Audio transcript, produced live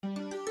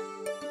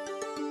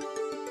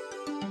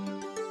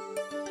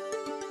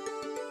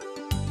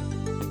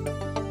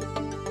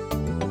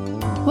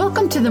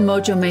Welcome to the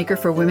Mojo Maker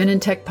for Women in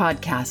Tech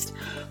podcast,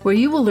 where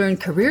you will learn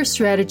career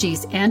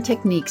strategies and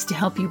techniques to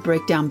help you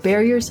break down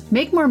barriers,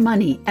 make more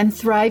money, and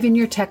thrive in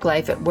your tech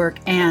life at work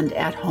and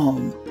at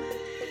home.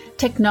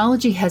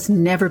 Technology has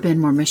never been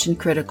more mission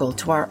critical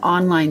to our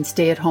online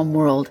stay-at-home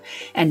world,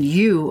 and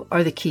you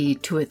are the key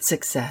to its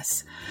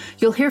success.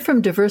 You'll hear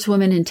from diverse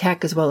women in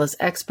tech as well as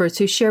experts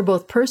who share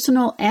both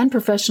personal and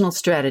professional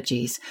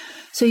strategies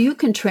so you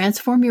can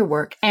transform your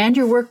work and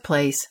your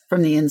workplace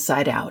from the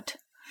inside out.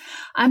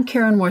 I'm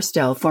Karen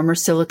Worstel, former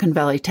Silicon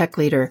Valley tech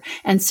leader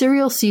and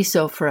serial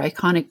CISO for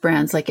iconic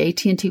brands like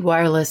AT&T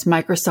Wireless,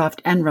 Microsoft,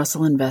 and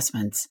Russell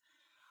Investments.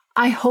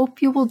 I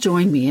hope you will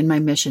join me in my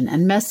mission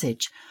and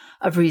message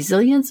of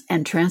resilience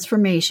and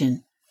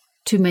transformation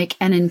to make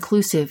an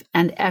inclusive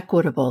and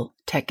equitable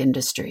tech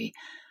industry.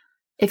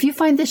 If you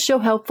find this show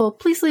helpful,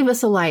 please leave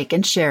us a like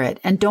and share it.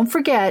 And don't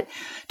forget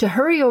to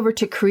hurry over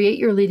to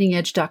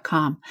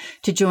createyourleadingedge.com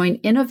to join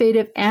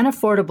innovative and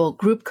affordable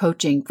group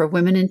coaching for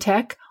women in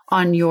tech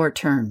on your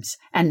terms.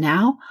 And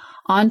now,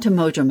 on to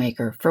Mojo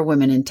Maker for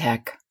Women in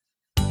Tech.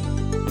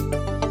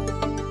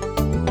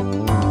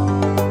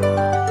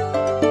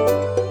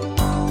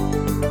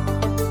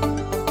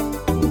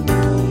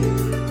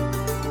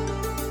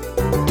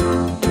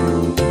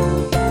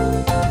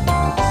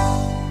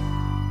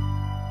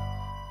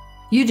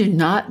 You do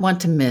not want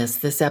to miss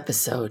this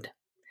episode.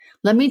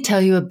 Let me tell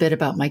you a bit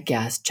about my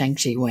guest,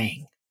 Chengxi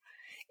Wang.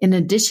 In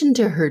addition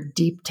to her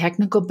deep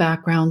technical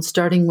background,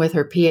 starting with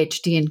her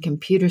PhD in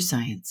computer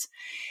science,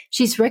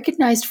 she's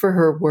recognized for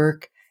her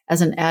work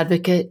as an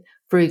advocate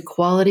for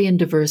equality and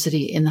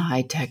diversity in the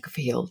high-tech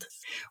field.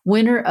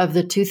 Winner of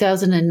the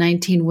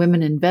 2019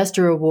 Women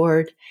Investor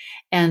Award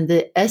and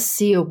the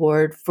SC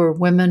Award for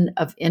Women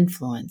of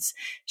Influence.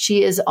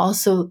 She is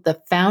also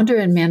the founder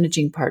and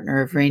managing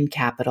partner of Rain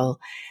Capital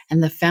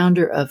and the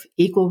founder of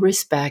Equal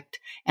Respect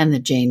and the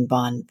Jane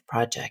Bond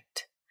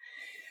Project.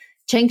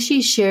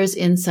 Chengxi shares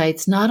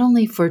insights not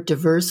only for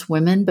diverse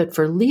women, but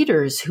for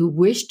leaders who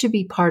wish to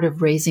be part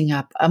of raising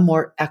up a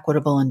more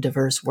equitable and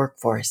diverse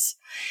workforce.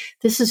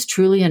 This is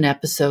truly an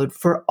episode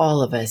for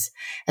all of us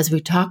as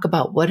we talk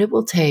about what it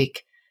will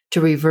take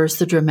to reverse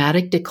the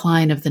dramatic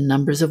decline of the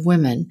numbers of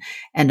women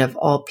and of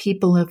all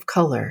people of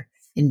color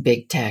in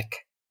big tech.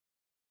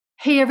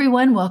 Hey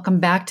everyone, welcome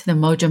back to the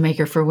Mojo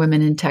Maker for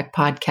Women in Tech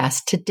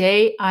podcast.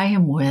 Today I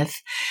am with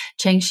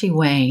Chengxi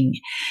Wang.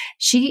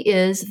 She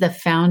is the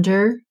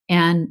founder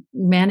and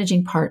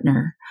managing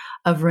partner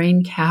of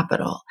Rain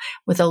Capital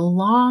with a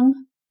long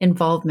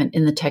involvement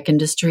in the tech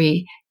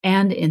industry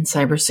and in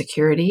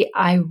cybersecurity.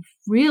 I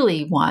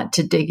really want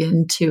to dig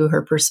into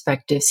her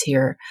perspectives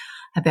here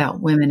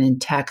about women in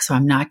tech, so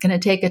I'm not going to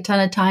take a ton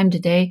of time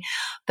today,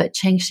 but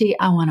Chengxi,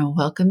 I want to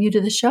welcome you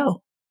to the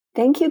show.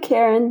 Thank you,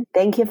 Karen.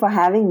 Thank you for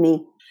having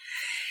me.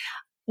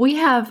 We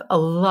have a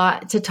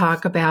lot to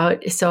talk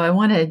about, so I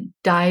want to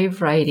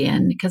dive right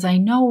in because I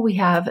know we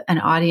have an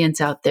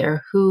audience out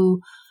there who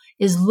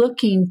is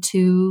looking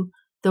to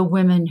the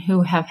women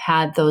who have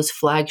had those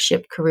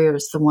flagship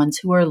careers, the ones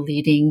who are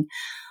leading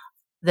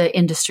the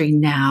industry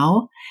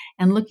now,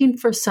 and looking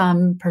for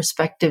some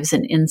perspectives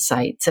and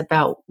insights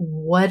about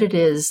what it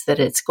is that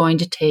it's going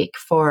to take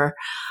for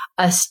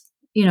us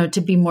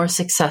to be more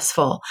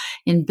successful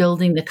in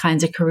building the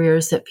kinds of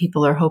careers that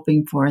people are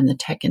hoping for in the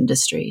tech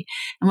industry.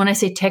 And when I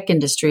say tech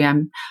industry,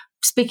 I'm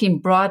speaking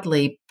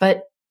broadly,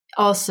 but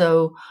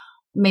also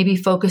maybe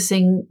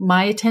focusing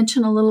my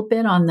attention a little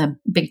bit on the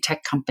big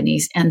tech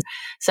companies and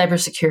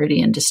cybersecurity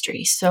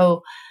industry.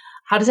 So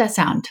how does that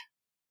sound?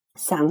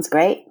 Sounds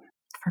great.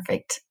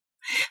 Perfect.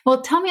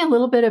 Well, tell me a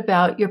little bit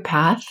about your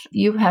path.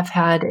 You have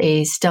had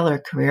a stellar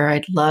career.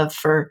 I'd love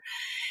for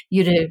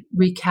you to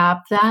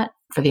recap that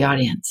for the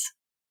audience.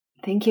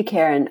 Thank you,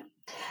 Karen.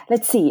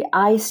 Let's see.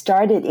 I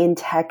started in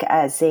tech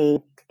as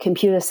a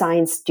computer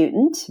science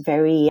student,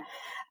 very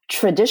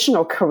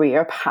traditional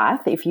career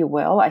path, if you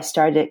will. I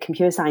started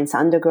computer science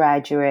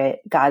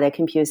undergraduate, got a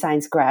computer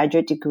science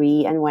graduate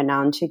degree, and went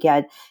on to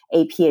get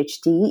a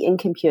PhD in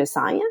computer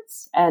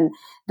science. And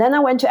then I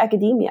went to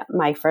academia.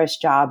 My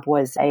first job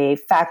was a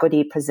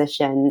faculty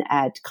position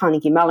at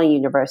Carnegie Mellon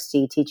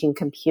University teaching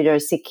computer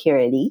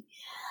security.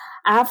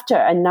 After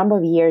a number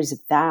of years of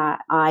that,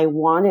 I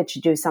wanted to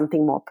do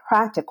something more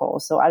practical.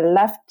 So I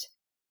left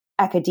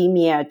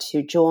academia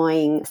to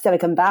join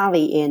Silicon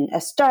Valley in a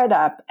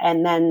startup.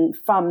 And then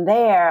from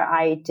there,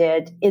 I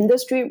did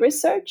industry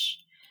research.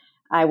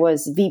 I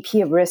was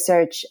VP of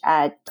research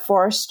at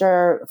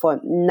Forrester for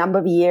a number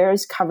of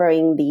years,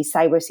 covering the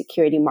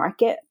cybersecurity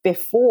market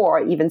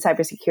before even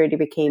cybersecurity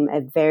became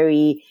a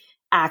very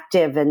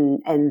active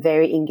and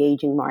very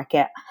engaging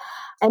market.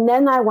 And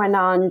then I went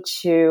on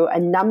to a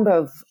number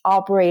of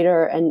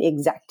operator and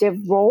executive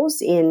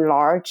roles in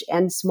large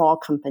and small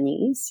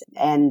companies.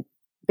 And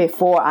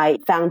before I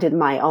founded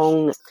my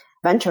own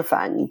venture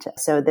fund.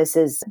 So this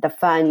is the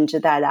fund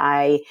that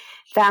I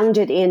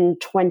founded in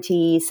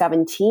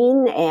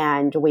 2017,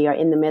 and we are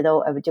in the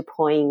middle of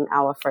deploying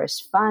our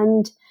first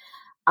fund.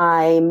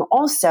 I'm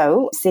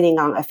also sitting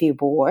on a few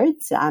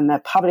boards. I'm a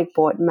public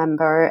board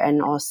member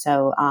and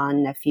also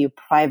on a few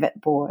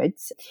private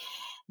boards.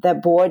 The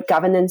board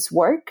governance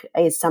work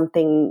is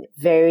something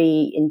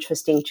very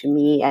interesting to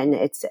me, and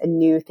it's a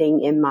new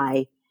thing in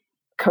my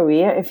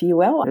career, if you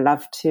will. I'd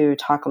love to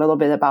talk a little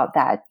bit about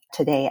that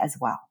today as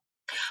well.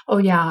 Oh,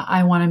 yeah.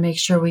 I want to make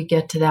sure we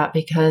get to that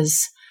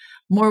because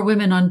more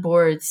women on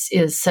boards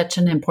is such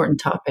an important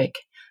topic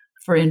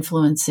for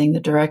influencing the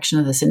direction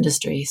of this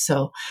industry.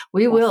 So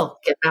we will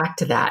get back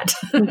to that.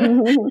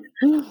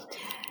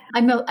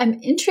 I'm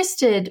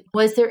interested,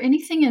 was there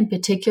anything in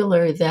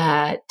particular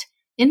that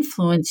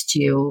influenced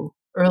you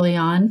early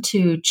on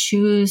to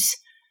choose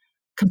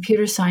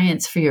computer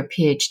science for your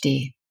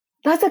PhD?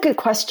 That's a good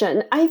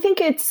question. I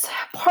think it's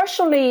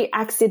partially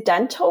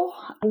accidental,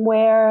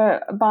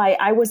 whereby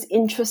I was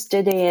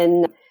interested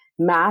in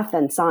math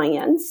and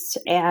science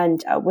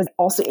and was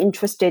also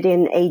interested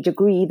in a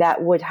degree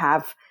that would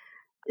have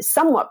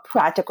somewhat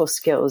practical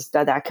skills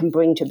that I can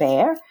bring to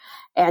bear.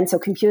 And so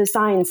computer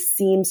science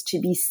seems to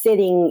be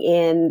sitting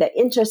in the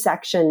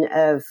intersection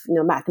of,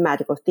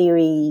 mathematical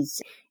theories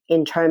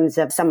in terms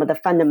of some of the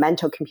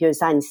fundamental computer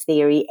science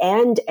theory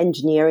and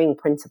engineering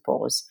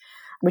principles,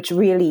 which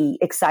really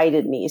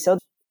excited me. So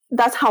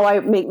that's how I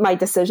made my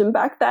decision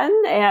back then.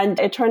 And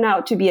it turned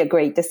out to be a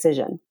great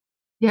decision.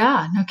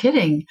 Yeah, no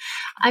kidding.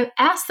 I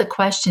asked the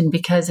question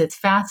because it's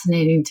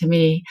fascinating to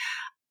me,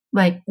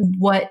 like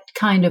what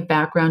kind of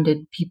background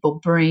did people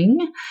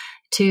bring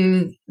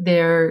to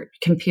their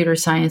computer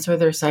science or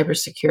their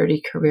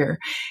cybersecurity career?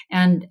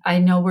 And I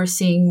know we're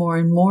seeing more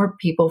and more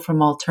people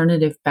from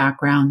alternative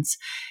backgrounds.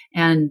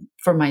 And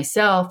for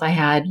myself, I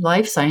had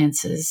life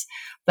sciences,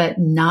 but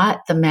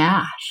not the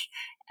math.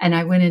 And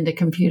I went into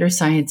computer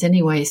science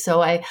anyway.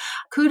 So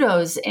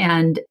kudos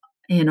and,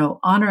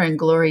 honor and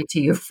glory to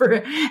you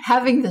for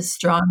having the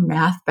strong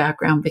math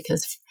background,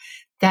 because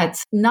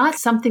that's not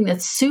something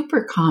that's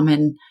super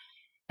common,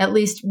 at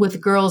least with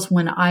girls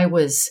when I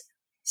was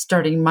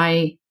starting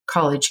my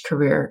college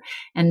career,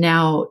 and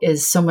now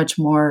is so much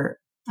more,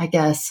 I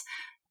guess,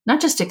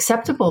 not just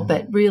acceptable,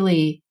 but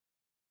really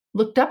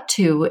looked up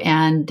to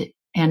and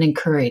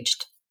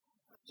encouraged.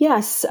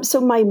 Yes. So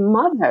my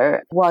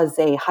mother was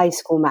a high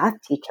school math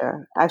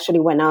teacher, actually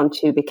went on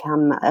to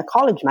become a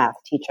college math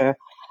teacher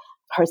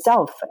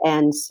herself.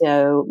 And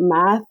so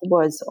math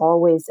was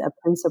always a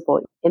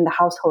principle in the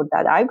household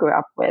that I grew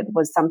up with,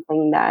 was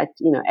something that,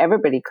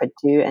 everybody could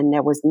do. And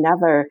there was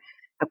never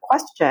a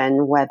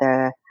question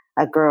whether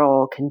a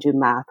girl can do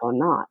math or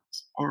not.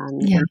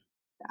 And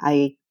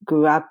I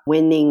grew up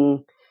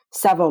winning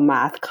several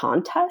math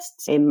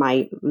contests in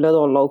my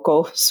little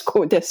local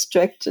school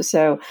district.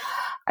 So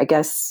I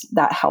guess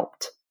that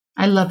helped.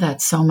 I love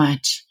that so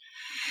much.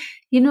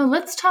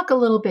 Let's talk a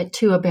little bit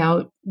too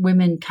about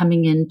women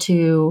coming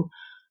into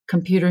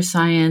computer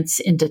science,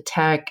 into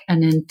tech,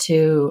 and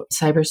into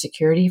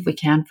cybersecurity, if we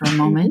can, for a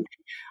moment.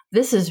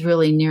 This is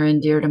really near and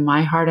dear to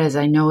my heart, as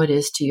I know it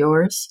is to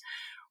yours,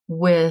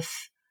 with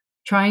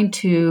trying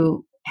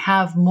to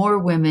have more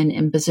women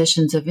in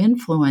positions of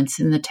influence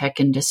in the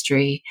tech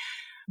industry.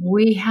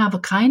 We have a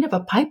kind of a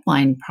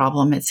pipeline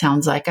problem, it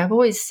sounds like. I've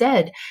always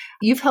said,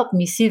 you've helped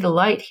me see the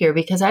light here,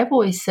 because I've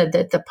always said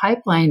that the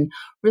pipeline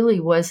really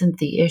wasn't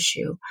the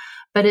issue.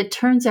 But it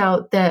turns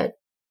out that,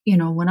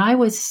 when I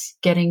was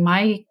getting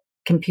my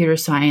computer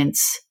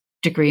science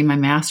degree, my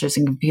master's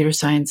in computer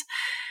science,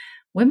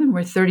 women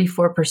were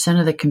 34%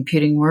 of the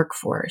computing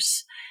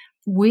workforce.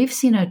 We've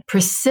seen a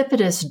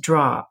precipitous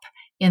drop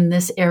in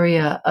this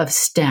area of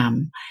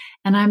STEM.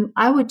 And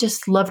I would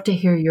just love to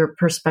hear your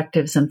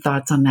perspectives and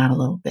thoughts on that a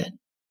little bit.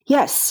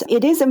 Yes,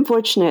 it is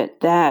unfortunate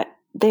that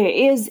there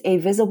is a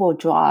visible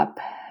drop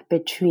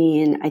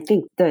between, I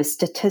think, the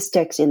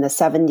statistics in the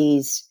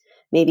 70s,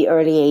 maybe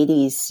early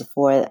 80s,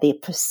 for the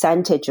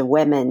percentage of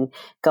women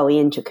going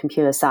into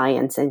computer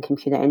science and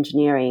computer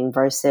engineering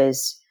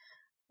versus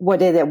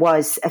what it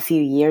was a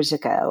few years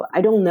ago.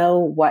 I don't know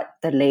what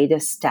the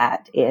latest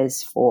stat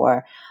is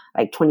for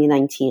like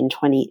 2019,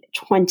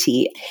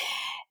 2020.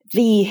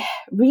 The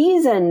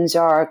reasons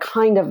are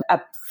kind of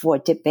up for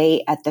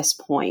debate at this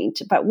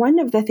point. But one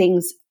of the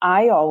things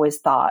I always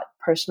thought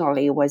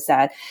personally was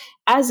that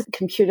as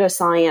computer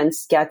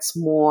science gets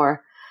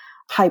more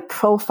high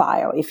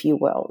profile, if you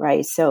will,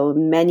 right? So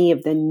many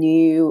of the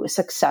new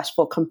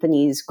successful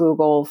companies,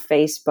 Google,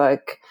 Facebook,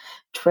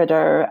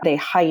 Twitter, they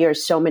hire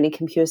so many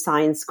computer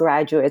science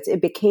graduates.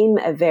 It became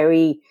a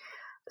very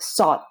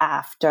sought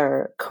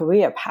after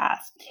career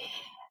path.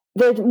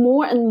 There's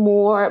more and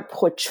more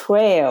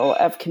portrayal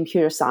of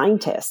computer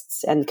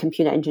scientists and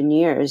computer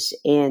engineers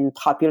in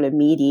popular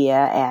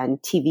media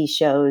and TV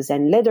shows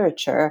and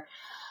literature,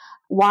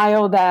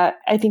 while that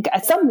I think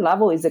at some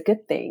level is a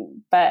good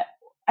thing. But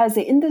as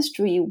an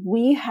industry,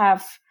 we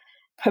have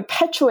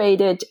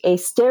perpetuated a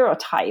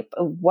stereotype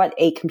of what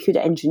a computer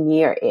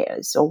engineer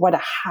is or what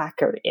a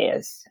hacker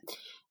is.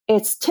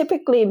 It's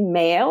typically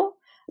male,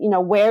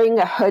 wearing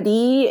a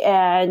hoodie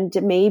and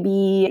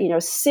maybe,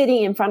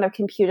 sitting in front of a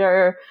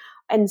computer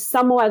and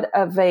somewhat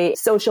of a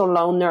social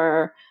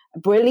loner,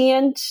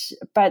 brilliant,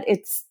 but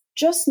it's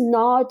just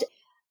not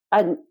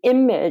an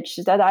image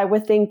that I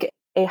would think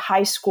a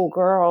high school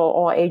girl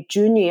or a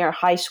junior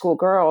high school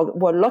girl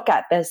will look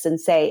at this and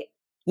say,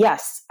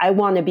 yes, I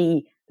want to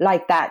be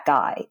like that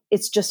guy.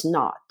 It's just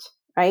not,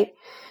 right?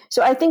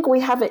 So I think we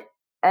have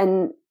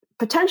an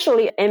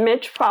potentially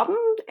image problem.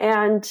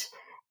 And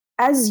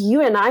as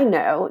you and I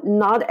know,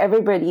 not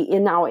everybody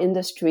in our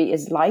industry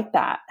is like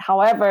that.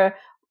 However,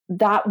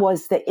 that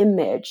was the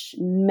image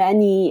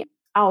many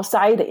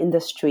outside the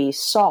industry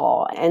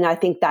saw. And I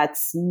think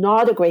that's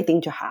not a great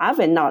thing to have,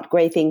 and not a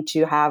great thing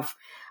to have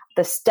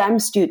the STEM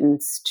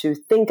students to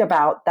think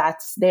about.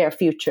 That's their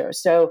future.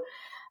 So,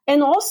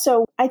 and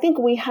also I think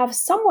we have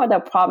somewhat a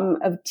problem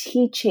of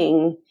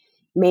teaching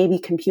maybe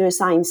computer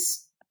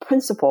science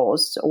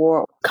principles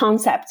or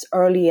concepts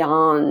early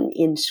on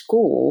in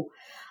school.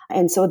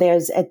 And so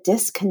there's a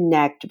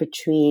disconnect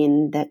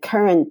between the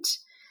current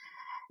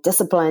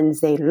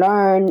disciplines they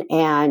learn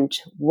and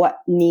what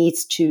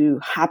needs to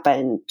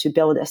happen to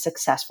build a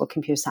successful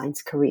computer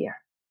science career.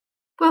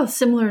 Well,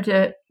 similar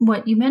to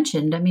what you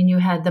mentioned, I mean, you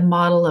had the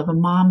model of a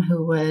mom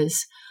who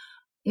was,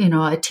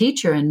 a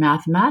teacher in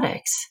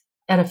mathematics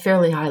at a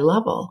fairly high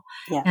level.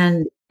 Yeah.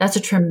 And that's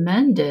a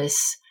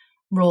tremendous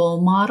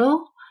role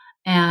model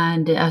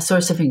and a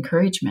source of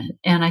encouragement.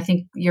 And I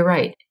think you're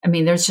right. I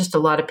mean, there's just a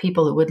lot of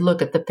people who would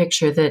look at the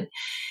picture that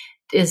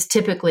is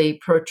typically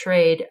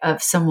portrayed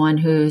of someone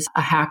who's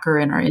a hacker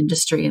in our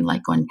industry and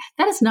like going,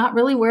 that is not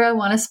really where I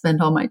want to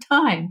spend all my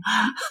time.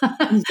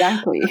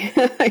 Exactly.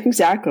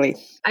 Exactly.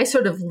 I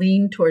sort of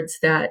lean towards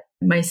that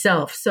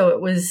myself. So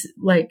it was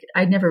like,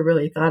 I never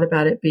really thought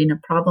about it being a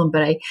problem,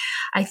 but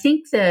I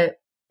think that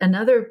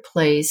another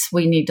place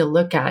we need to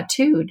look at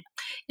too,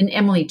 in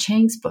Emily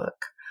Chang's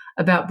book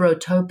about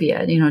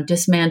Brotopia,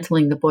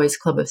 dismantling the boys'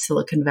 club of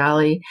Silicon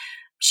Valley,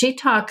 she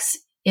talks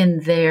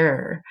in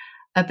there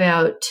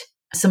about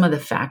some of the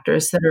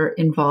factors that are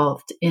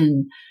involved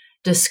in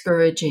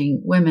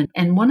discouraging women.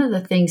 And one of the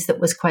things that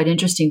was quite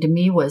interesting to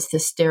me was the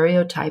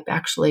stereotype,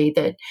 actually,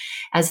 that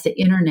as the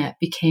internet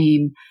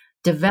became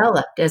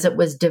developed, as it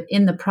was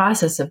in the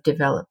process of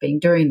developing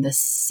during the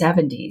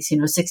 70s,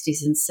 60s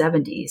and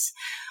 70s,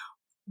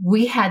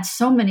 we had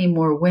so many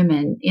more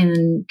women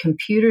in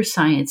computer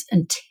science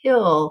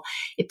until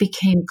it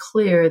became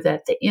clear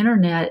that the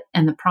internet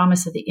and the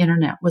promise of the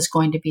internet was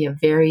going to be a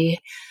very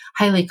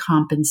highly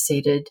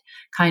compensated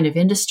kind of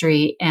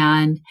industry.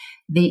 And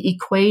the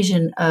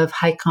equation of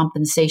high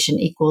compensation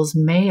equals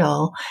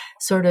male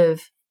sort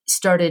of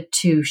started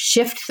to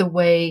shift the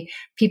way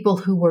people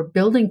who were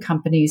building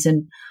companies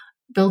and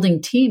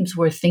building teams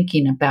were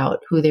thinking about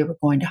who they were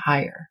going to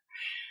hire.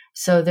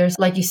 So there's,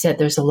 like you said,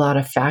 there's a lot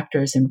of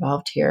factors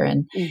involved here.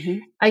 And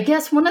I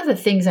guess one of the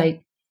things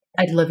I'd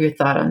love your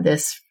thought on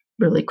this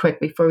really quick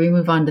before we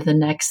move on to the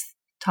next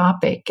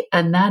topic.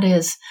 And that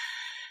is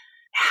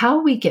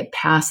how we get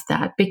past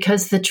that.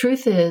 Because the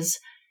truth is,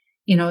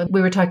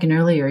 we were talking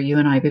earlier, you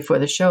and I, before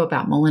the show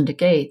about Melinda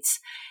Gates.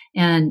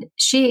 And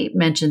she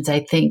mentions,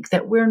 I think,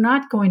 that we're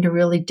not going to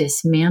really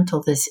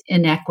dismantle this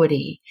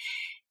inequity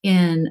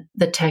in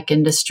the tech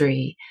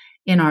industry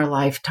in our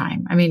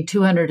lifetime. I mean,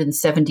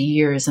 270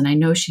 years, and I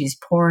know she's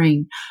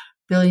pouring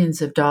billions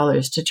of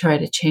dollars to try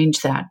to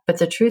change that. But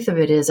the truth of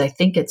it is, I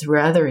think it's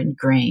rather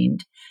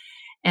ingrained,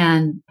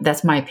 and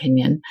that's my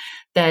opinion,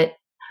 that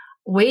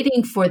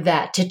waiting for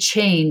that to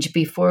change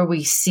before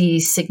we see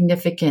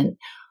significant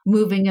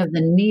moving of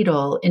the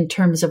needle in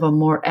terms of a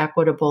more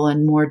equitable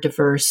and more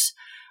diverse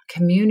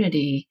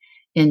community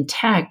in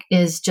tech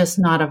is just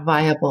not a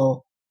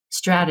viable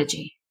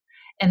strategy.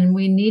 And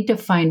we need to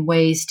find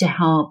ways to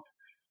help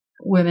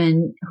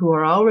women who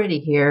are already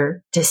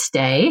here to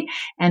stay,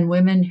 and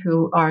women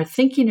who are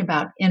thinking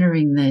about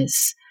entering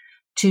this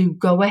to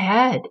go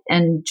ahead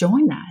and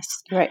join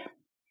us. Right.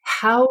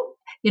 How,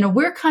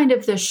 we're kind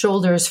of the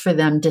shoulders for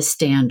them to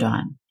stand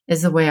on,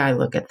 is the way I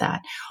look at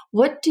that.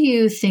 What do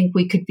you think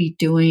we could be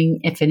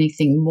doing, if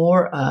anything,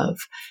 more of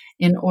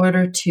in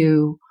order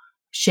to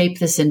shape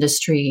this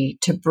industry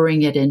to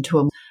bring it into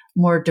a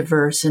more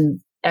diverse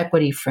and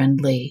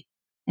equity-friendly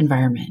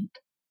environment?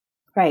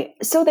 Right.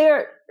 So there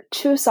are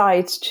two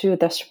sides to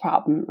this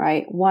problem,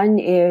 right? One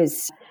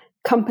is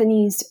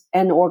companies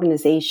and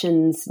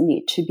organizations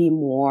need to be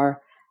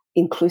more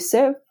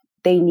inclusive.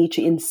 They need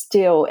to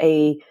instill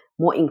a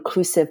more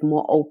inclusive,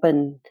 more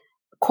open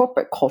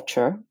corporate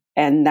culture.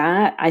 And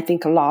that I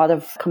think a lot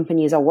of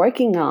companies are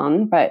working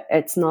on, but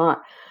it's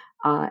not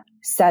a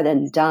said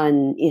and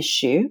done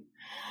issue.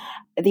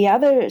 The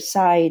other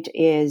side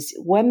is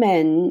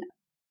women,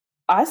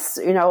 us,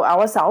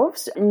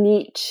 ourselves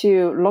need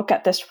to look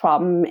at this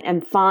problem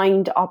and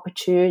find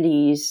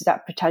opportunities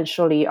that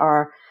potentially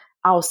are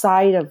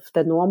outside of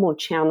the normal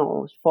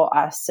channels for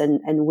us.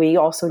 And we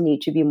also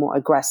need to be more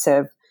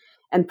aggressive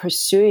in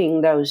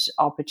pursuing those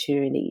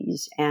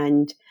opportunities.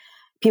 And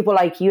people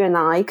like you and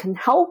I can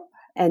help.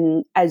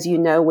 And as you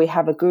know, we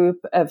have a group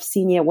of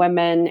senior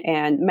women,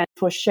 and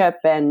mentorship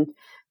and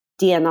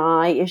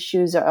D&I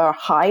issues are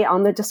high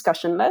on the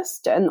discussion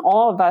list. And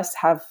all of us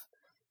have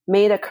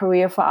made a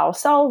career for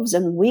ourselves,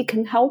 and we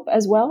can help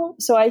as well.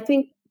 So I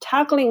think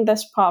tackling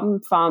this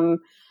problem from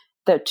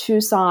the two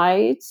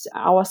sides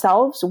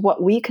ourselves,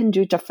 what we can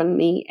do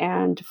differently,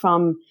 and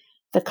from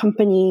the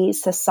company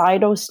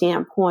societal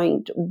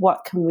standpoint,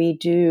 what can we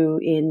do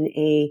in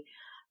a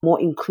more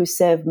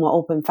inclusive, more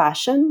open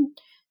fashion?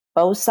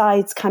 Both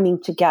sides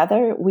coming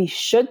together, we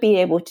should be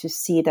able to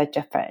see the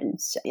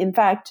difference. In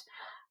fact,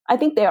 I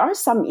think there are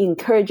some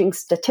encouraging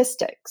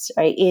statistics,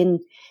 right? In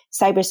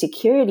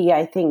cybersecurity,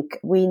 I think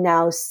we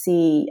now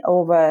see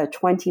over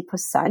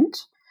 20%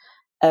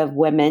 of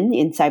women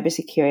in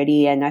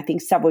cybersecurity, and I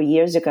think several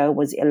years ago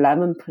was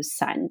 11%.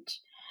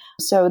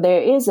 So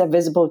there is a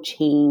visible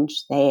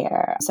change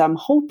there. So I'm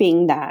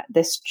hoping that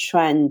this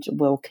trend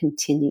will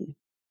continue.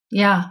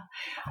 Yeah,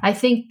 I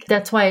think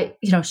that's why,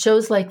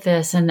 shows like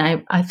this, and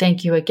I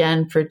thank you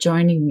again for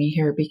joining me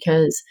here,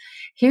 because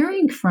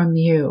hearing from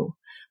you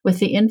with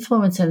the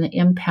influence and the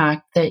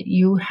impact that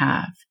you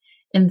have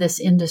in this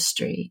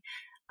industry,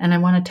 and I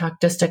want to talk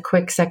just a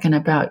quick second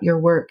about your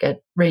work at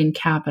Rain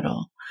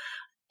Capital,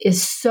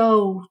 is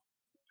so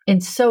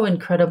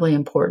incredibly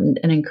important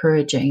and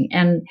encouraging.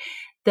 And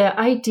the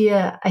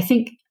idea, I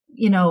think,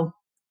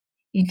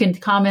 you can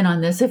comment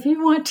on this if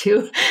you want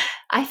to.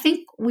 I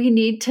think we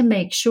need to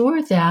make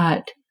sure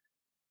that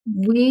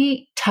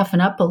we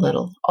toughen up a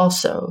little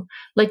also.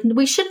 Like,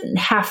 we shouldn't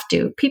have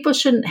to. People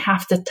shouldn't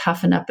have to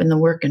toughen up in the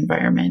work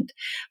environment.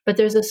 But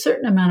there's a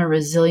certain amount of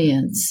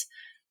resilience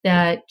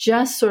that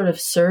just sort of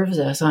serves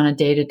us on a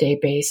day-to-day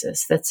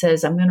basis that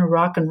says, I'm going to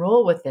rock and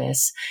roll with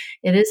this.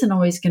 It isn't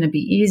always going to be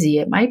easy.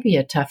 It might be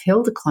a tough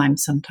hill to climb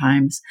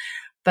sometimes,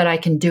 but I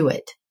can do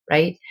it.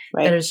 Right?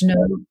 There's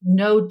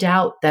no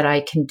doubt that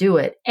I can do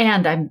it,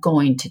 and I'm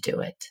going to do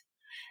it.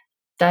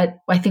 That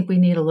I think we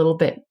might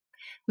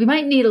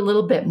need a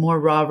little bit more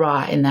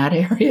rah-rah in that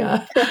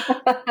area.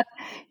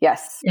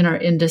 Yes. In our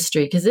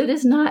industry, because it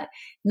is not,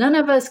 none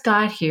of us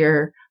got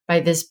here by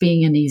this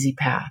being an easy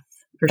path,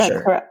 That's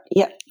sure. Correct.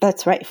 Yeah,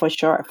 that's right, for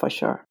sure.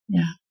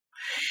 Yeah.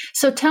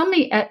 So tell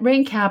me, at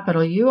Rain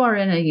Capital, you are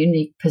in a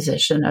unique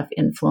position of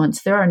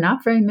influence. There are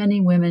not very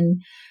many women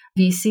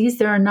VCs.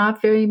 There are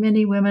not very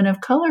many women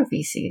of color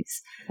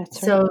VCs. That's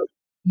right. So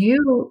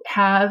you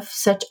have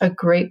such a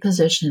great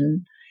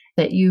position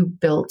that you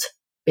built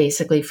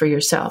basically for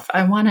yourself.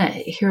 I want to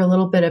hear a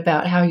little bit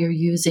about how you're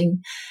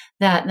using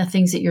that and the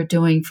things that you're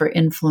doing for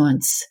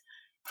influence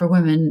for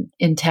women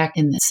in tech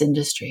in this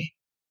industry.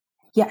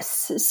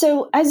 Yes.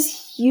 So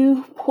as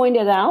you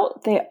pointed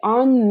out, there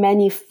aren't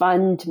many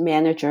fund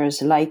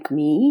managers like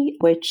me,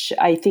 which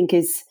I think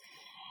is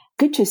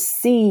good to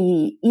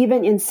see.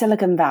 Even in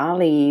Silicon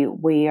Valley,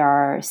 we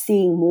are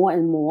seeing more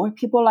and more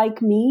people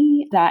like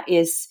me that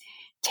is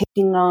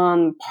taking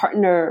on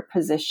partner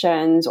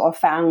positions or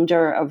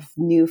founder of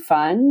new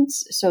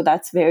funds. So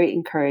that's very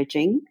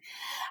encouraging,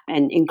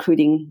 and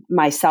including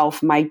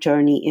myself, my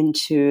journey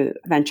into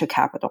venture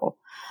capital.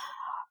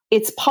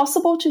 It's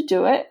possible to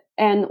do it.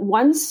 And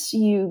once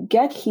you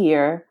get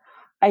here,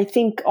 I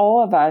think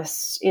all of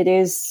us, it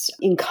is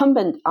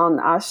incumbent on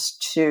us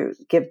to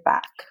give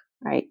back,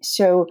 right?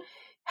 So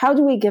how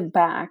do we give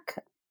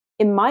back?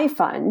 In my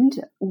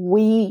fund,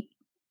 we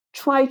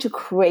try to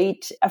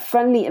create a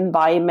friendly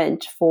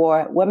environment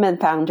for women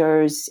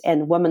founders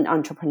and women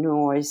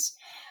entrepreneurs,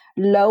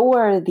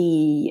 lower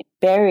the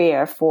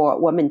barrier for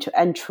women to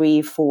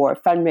entry for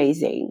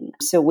fundraising.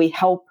 So we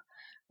help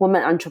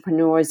women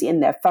entrepreneurs in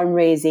their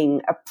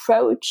fundraising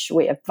approach.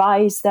 We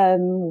advise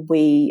them.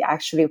 We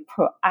actually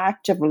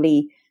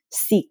proactively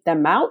seek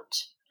them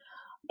out.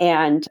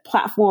 And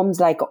platforms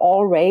like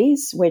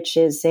AllRaise, which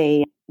is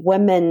a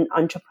women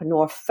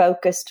entrepreneur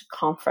focused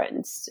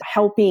conference,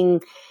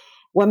 helping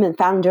women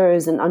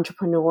founders and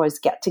entrepreneurs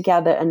get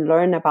together and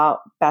learn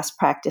about best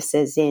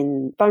practices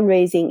in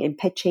fundraising, in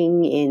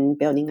pitching, in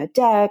building a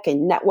deck,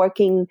 in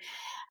networking.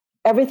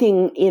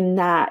 Everything in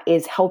that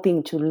is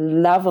helping to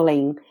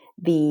leveling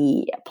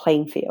the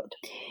playing field.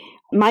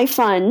 My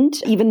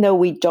fund, even though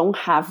we don't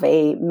have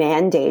a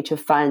mandate to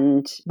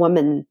fund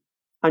women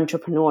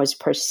entrepreneurs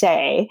per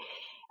se,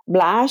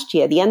 last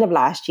year, the end of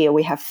last year,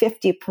 we have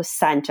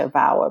 50% of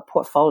our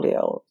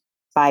portfolio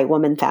by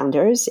women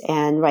founders.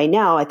 And right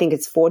now, I think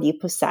it's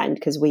 40%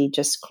 because we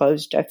just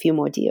closed a few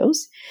more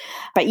deals.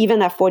 But even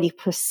that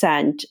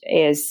 40%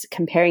 is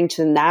comparing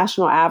to the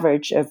national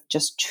average of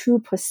just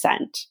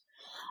 2%,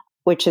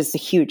 which is a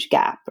huge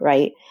gap,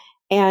 right?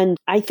 And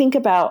I think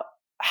about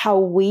how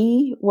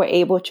we were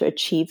able to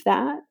achieve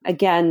that.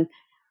 Again,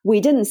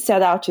 we didn't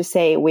set out to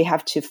say we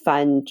have to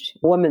fund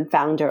women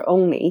founder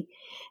only,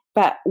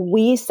 but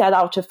we set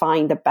out to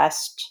find the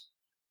best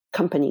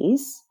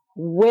companies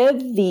with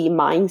the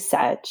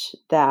mindset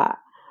that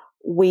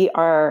we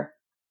are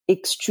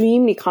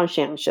extremely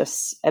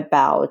conscientious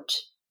about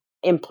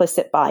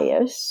implicit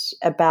bias,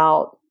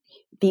 about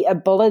the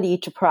ability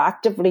to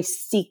proactively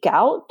seek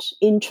out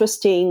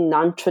interesting,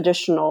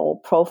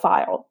 non-traditional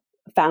profile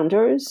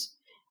founders.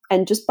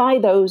 And just by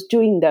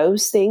doing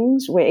those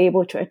things, we're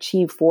able to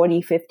achieve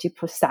 40,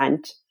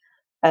 50%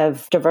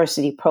 of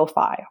diversity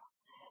profile.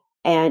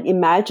 And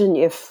imagine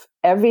if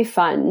every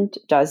fund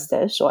does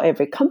this or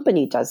every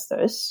company does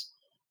this,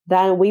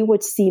 then we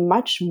would see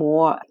much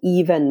more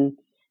even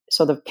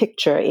sort of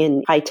picture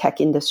in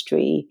high-tech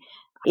industry,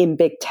 in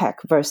big tech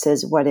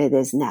versus what it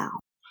is now.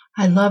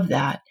 I love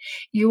that.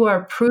 You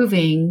are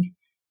proving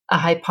a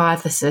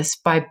hypothesis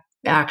by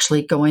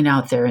actually going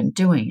out there and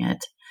doing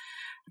it.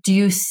 Do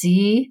you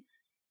see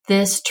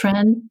this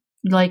trend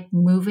like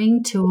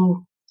moving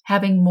to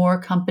having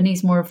more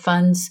companies, more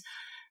funds,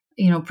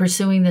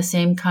 pursuing the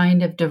same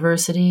kind of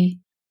diversity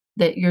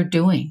that you're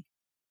doing?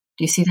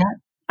 Do you see that?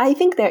 I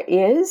think there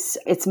is.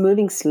 It's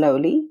moving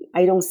slowly.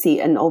 I don't see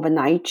an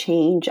overnight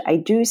change. I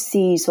do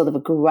see sort of a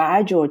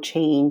gradual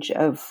change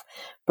of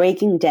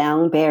breaking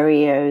down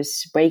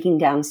barriers, breaking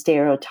down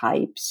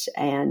stereotypes.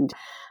 And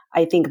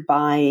I think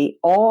by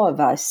all of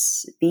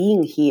us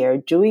being here,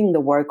 doing the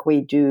work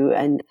we do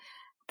and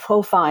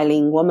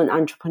profiling women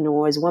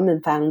entrepreneurs,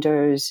 women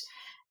founders,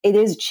 it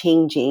is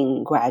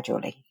changing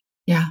gradually.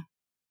 Yeah.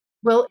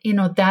 Well,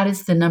 that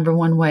is the number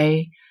one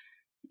way,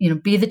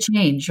 be the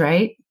change,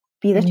 right?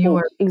 Be the and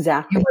change.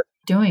 Exactly. You are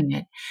doing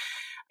it.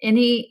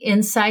 Any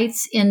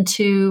insights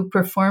into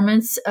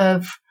performance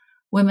of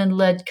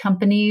women-led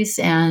companies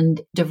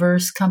and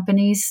diverse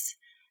companies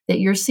that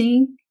you're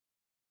seeing?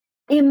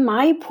 In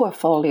my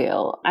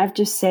portfolio, I have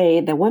to say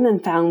the women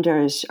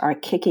founders are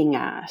kicking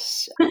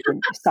ass.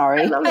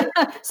 Sorry.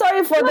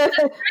 Sorry for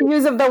the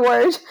use of the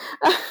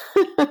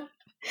word.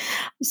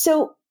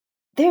 So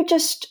they're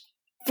just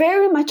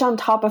very much on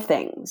top of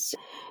things.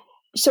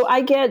 So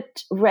I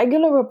get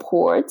regular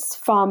reports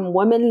from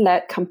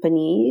women-led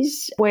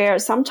companies where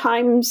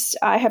sometimes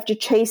I have to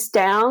chase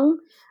down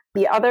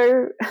the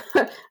other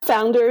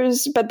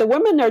founders, but the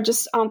women are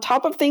just on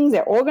top of things.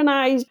 They're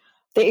organized.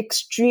 They're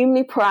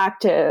extremely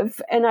proactive.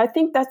 And I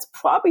think that's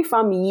probably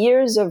from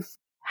years of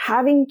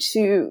having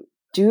to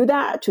do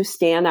that, to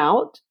stand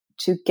out,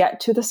 to get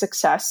to the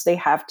success they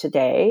have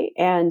today.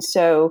 And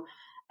so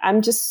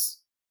I'm just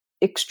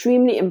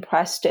extremely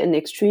impressed and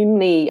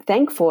extremely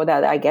thankful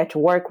that I get to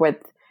work with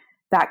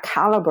that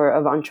caliber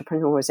of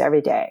entrepreneurs every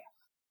day.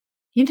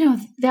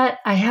 That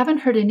I haven't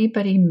heard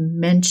anybody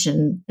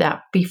mention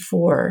that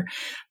before,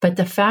 but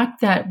the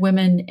fact that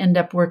women end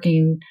up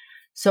working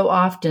so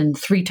often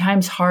 3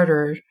 times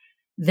harder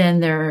than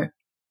their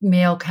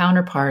male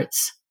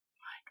counterparts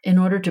in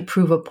order to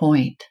prove a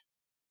point,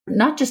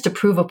 not just to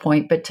prove a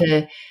point, but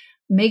to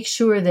make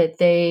sure that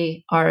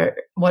they are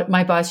what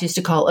my boss used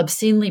to call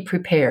obscenely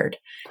prepared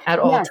at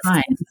all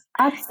times.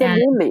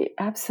 Absolutely.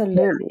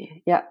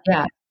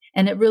 Yeah.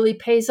 And it really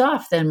pays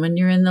off then when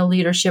you're in the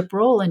leadership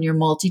role and you're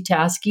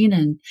multitasking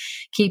and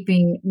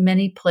keeping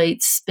many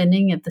plates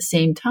spinning at the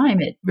same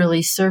time. It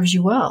really serves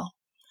you well.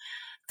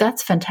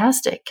 That's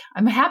fantastic.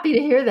 I'm happy to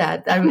hear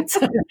that.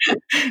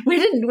 We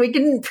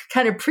didn't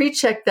kind of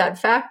pre-check that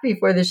fact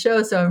before the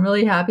show, so I'm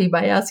really happy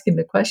by asking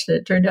the question.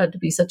 It turned out to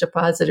be such a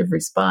positive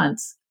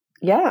response.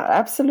 Yeah,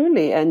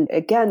 absolutely. And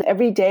again,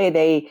 every day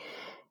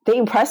they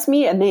impress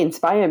me and they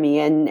inspire me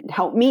and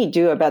help me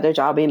do a better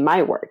job in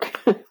my work.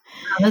 Oh,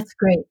 that's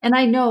great. And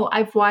I know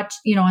I've watched,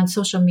 on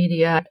social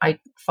media, I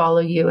follow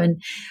you,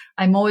 and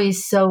I'm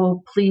always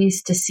so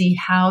pleased to see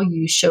how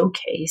you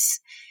showcase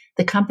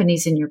the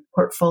companies in your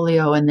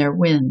portfolio and their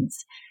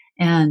wins.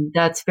 And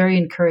that's very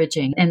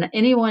encouraging. And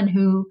anyone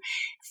who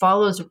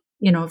follows,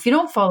 if you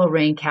don't follow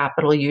Rain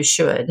Capital, you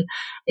should.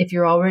 If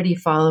you're already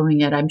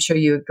following it, I'm sure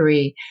you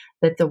agree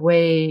that the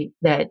way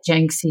that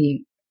Jiangxi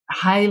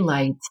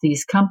highlights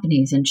these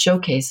companies and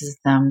showcases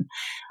them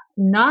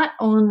not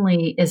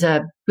only is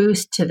a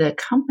boost to the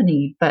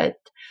company, but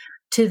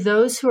to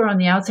those who are on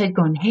the outside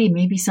going, hey,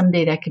 maybe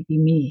someday that could be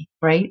me,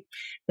 right?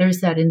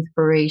 There's that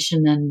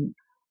inspiration and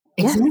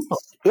example.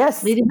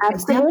 Yes,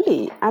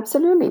 absolutely.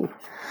 Absolutely.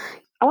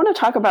 I want to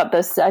talk about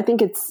this. I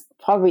think it's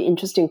probably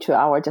interesting to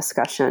our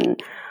discussion.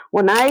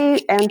 When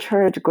I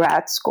entered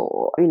grad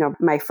school,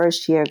 my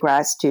first year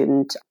grad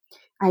student,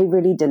 I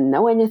really didn't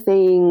know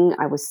anything.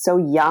 I was so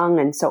young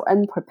and so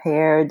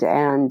unprepared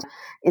and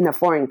in a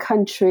foreign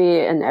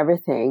country and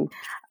everything.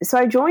 So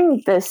I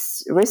joined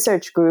this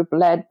research group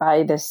led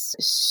by this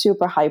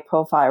super high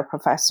profile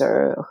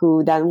professor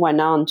who then went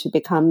on to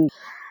become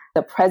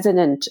the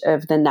president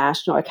of the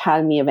National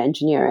Academy of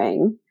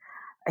Engineering.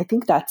 I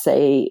think that's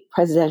a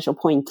presidential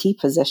appointee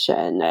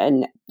position.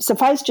 And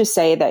suffice to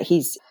say that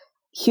he's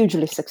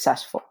hugely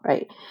successful,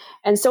 right?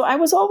 And so I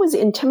was always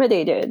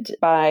intimidated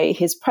by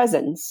his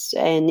presence.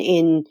 And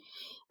in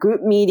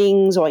group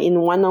meetings or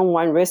in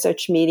one-on-one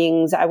research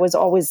meetings, I was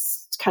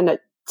always kind of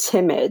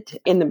timid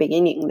in the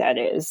beginning, that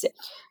is.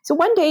 So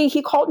one day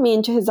he called me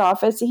into his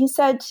office. He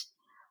said,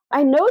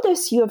 I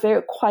notice you're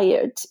very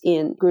quiet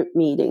in group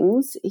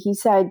meetings. He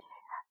said,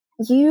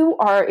 you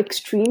are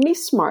extremely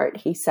smart,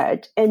 he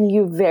said, and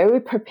you're very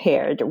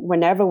prepared.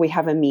 Whenever we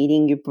have a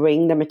meeting, you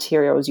bring the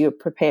materials, you're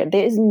prepared.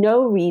 There is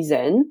no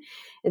reason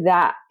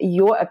that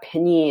your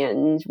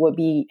opinions will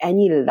be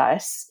any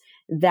less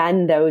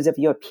than those of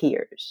your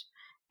peers.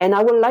 And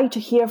I would like to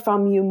hear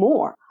from you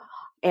more.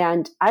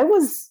 And I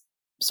was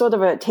sort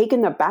of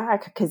taken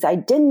aback because I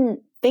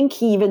didn't think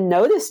he even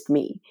noticed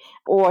me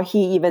or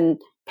he even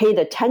paid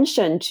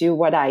attention to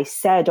what I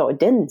said or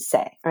didn't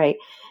say, right?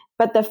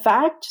 But the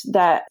fact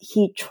that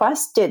he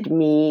trusted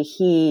me,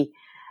 he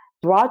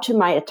brought to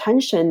my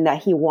attention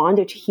that he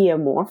wanted to hear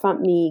more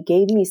from me,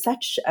 gave me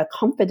such a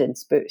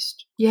confidence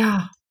boost.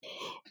 Yeah.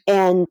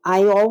 And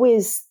I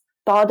always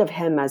thought of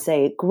him as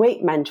a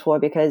great mentor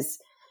because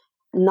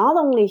not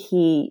only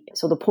he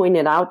sort of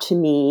pointed out to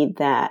me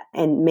that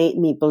and made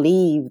me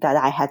believe that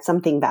I had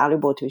something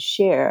valuable to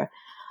share,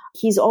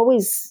 he's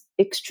always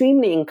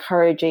extremely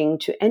encouraging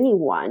to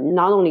anyone,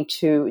 not only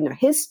to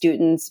his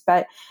students,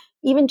 but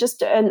even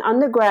just an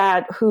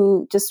undergrad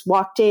who just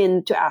walked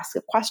in to ask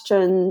a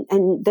question.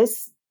 And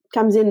this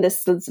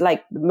is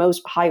like the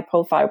most high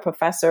profile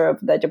professor of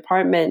the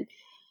department.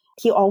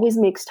 He always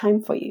makes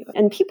time for you.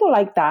 And people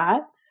like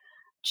that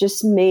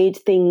just made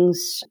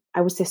things,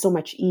 I would say, so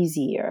much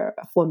easier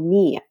for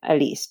me, at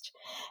least.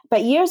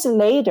 But years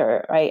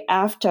later, right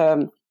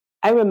after,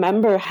 I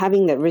remember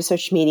having the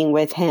research meeting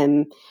with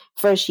him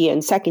first year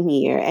and second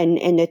year. And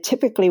it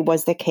typically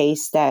was the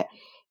case that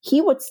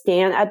he would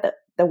stand at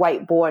the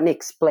whiteboard and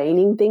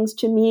explaining things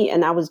to me.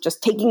 And I was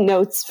just taking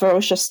notes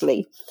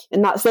ferociously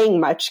and not saying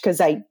much because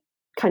I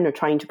kind of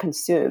trying to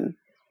consume.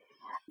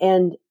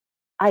 And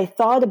I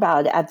thought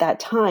about it at that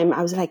time.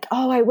 I was like,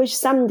 oh, I wish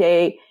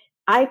someday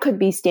I could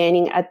be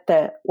standing at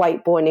the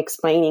whiteboard and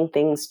explaining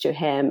things to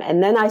him.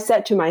 And then I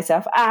said to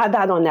myself,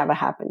 that'll never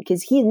happen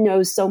because he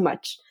knows so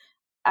much.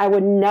 I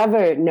would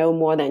never know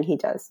more than he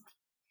does.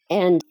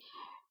 And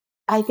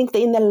I think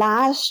that in the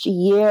last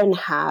year and a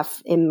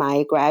half in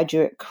my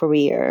graduate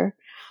career,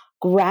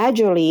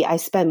 gradually I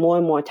spent more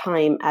and more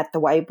time at the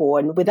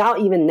whiteboard without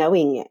even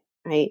knowing it,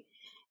 right?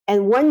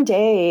 And one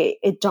day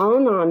it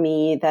dawned on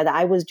me that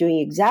I was doing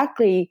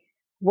exactly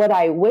what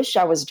I wish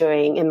I was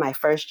doing in my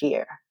first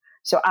year.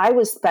 So I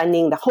was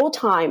spending the whole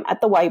time at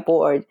the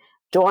whiteboard,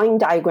 drawing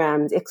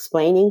diagrams,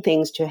 explaining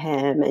things to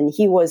him, and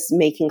he was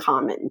making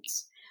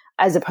comments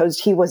as opposed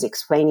to he was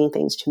explaining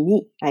things to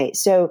me, right?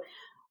 So,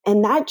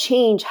 and that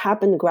change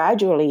happened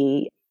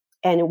gradually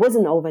and it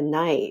wasn't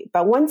overnight.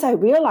 But once I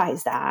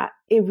realized that,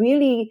 it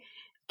really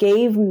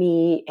gave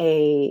me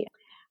a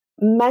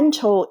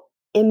mental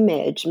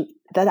image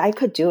that I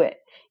could do it.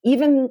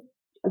 Even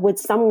with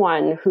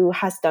someone who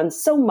has done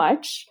so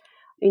much,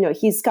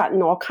 he's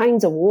gotten all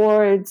kinds of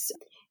awards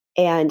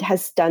and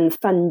has done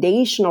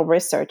foundational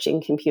research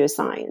in computer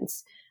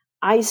science.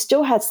 I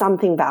still had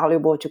something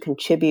valuable to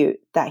contribute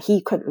that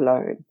he could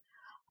learn.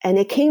 And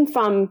it came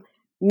from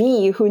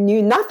me who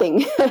knew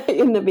nothing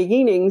in the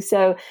beginning.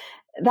 So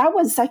that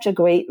was such a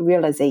great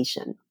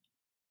realization.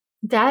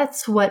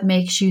 That's what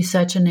makes you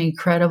such an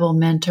incredible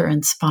mentor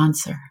and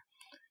sponsor,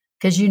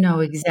 because you know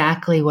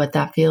exactly what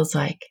that feels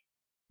like,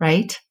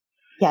 right?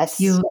 Yes.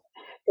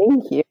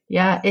 Thank you.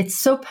 Yeah, it's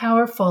so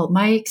powerful.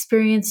 My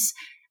experience,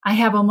 I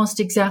have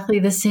almost exactly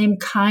the same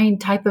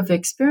type of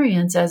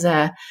experience as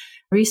a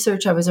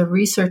researcher. I was a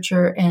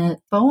researcher at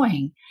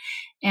Boeing,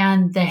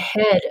 and the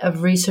head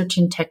of research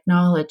and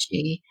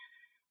technology,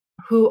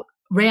 who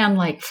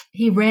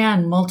he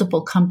ran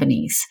multiple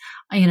companies.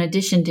 In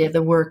addition to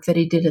the work that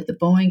he did at the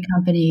Boeing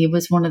company, he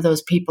was one of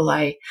those people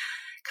I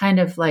kind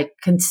of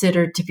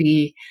considered to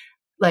be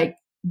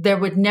there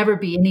would never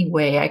be any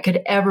way I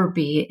could ever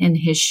be in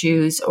his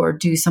shoes or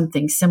do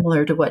something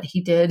similar to what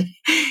he did.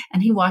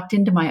 And he walked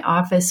into my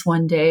office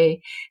one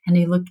day and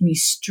he looked me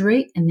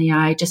straight in the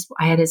eye.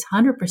 I had his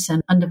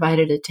 100%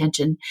 undivided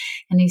attention.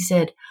 And he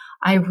said,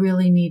 I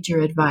really need your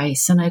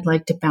advice and I'd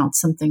like to bounce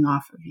something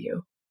off of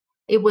you.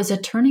 It was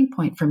a turning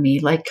point for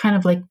me, kind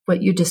of like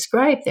what you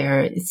described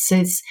there. It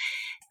says,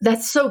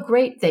 that's so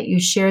great that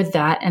you shared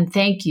that. And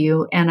thank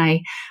you. And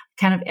I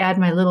kind of add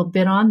my little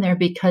bit on there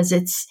because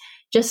it's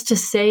just to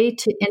say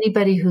to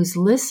anybody who's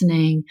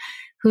listening,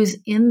 who's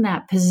in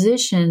that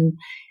position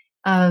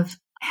of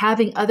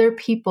having other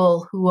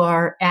people who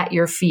are at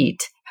your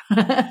feet,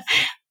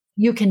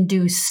 you can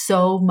do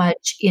so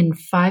much in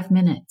 5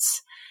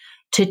 minutes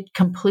to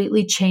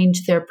completely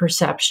change their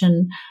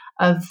perception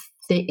of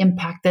the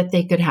impact that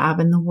they could have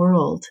in the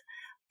world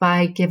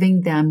by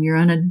giving them your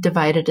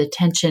undivided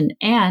attention.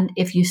 And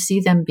if you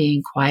see them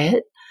being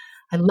quiet,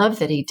 I love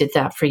that he did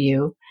that for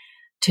you,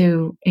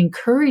 to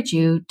encourage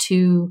you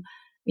to,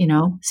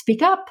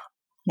 speak up.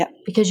 Yep.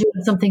 Because you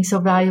have something so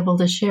valuable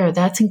to share.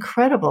 That's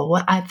incredible.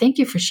 Well, I thank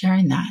you for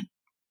sharing that.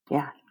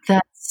 Yeah.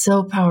 That's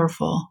so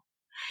powerful.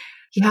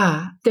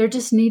 Yeah. There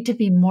just need to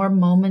be more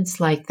moments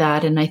like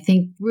that. And I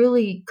think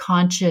really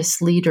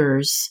conscious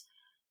leaders,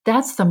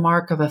 that's the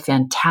mark of a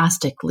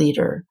fantastic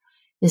leader,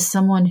 is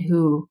someone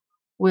who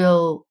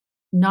will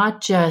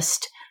not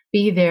just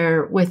be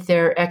there with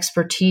their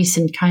expertise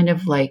and kind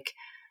of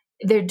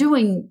they're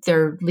doing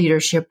their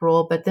leadership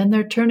role, but then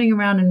they're turning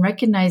around and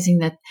recognizing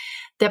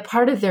that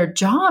part of their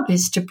job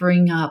is to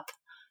bring up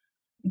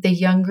the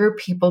younger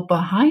people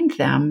behind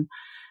them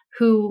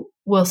who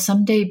will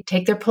someday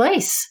take their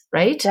place,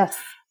 right? Yes.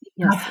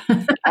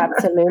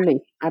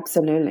 Absolutely.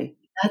 Absolutely.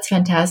 That's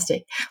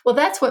fantastic. Well,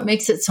 that's what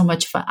makes it so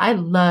much fun. I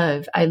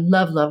love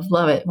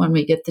it when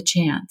we get the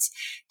chance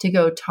to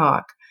go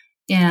talk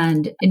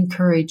and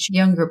encourage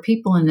younger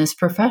people in this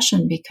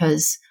profession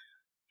because,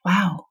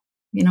 wow,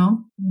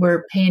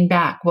 we're paying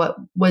back what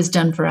was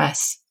done for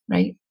us,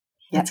 right?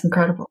 That's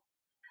incredible.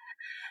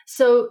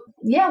 So,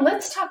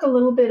 let's talk a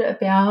little bit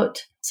about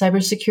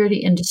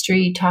cybersecurity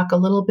industry, talk a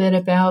little bit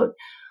about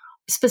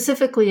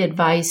specifically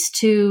advice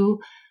to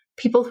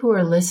people who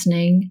are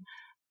listening.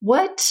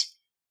 What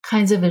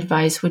kinds of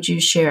advice would you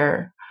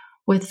share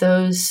with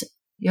those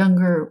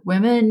younger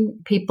women,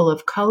 people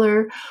of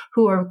color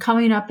who are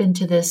coming up in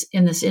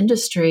this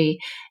industry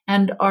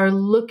and are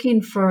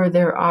looking for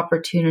their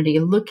opportunity,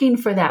 looking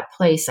for that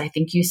place, I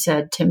think you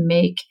said, to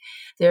make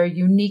their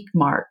unique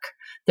mark,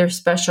 their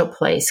special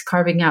place,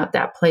 carving out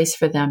that place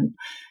for them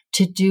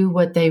to do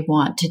what they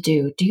want to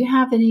do? Do you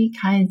have any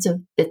kinds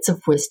of bits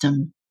of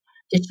wisdom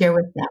to share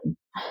with them?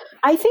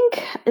 I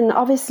think, and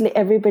obviously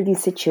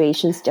everybody's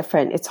situation is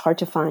different. It's hard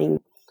to find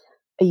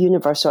a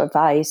universal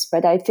advice,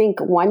 but I think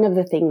one of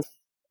the things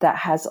that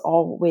has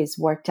always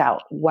worked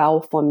out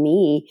well for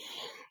me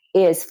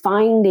is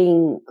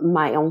finding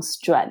my own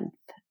strength.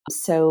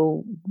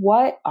 So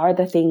what are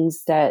the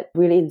things that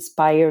really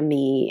inspire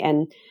me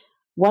and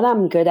what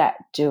I'm good at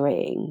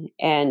doing,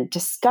 and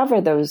discover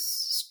those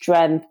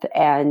strengths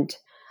and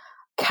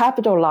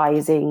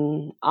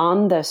capitalizing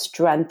on the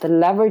strength,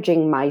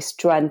 leveraging my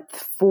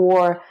strength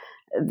for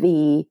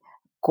the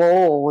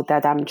goal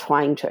that I'm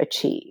trying to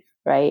achieve,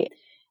 right?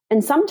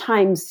 And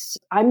sometimes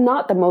I'm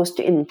not the most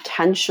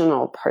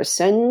intentional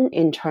person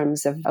in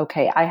terms of,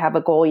 okay, I have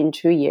a goal in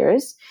 2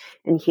 years,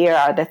 and here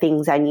are the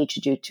things I need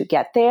to do to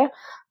get there.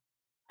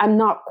 I'm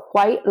not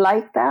quite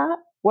like that.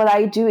 What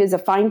I do is I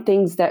find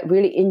things that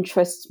really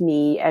interest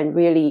me and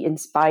really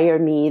inspire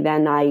me,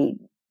 then I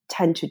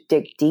tend to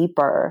dig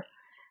deeper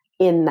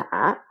in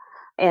that.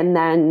 And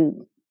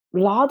then a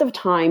lot of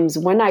times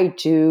when I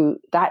do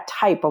that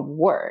type of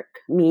work,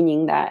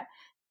 meaning that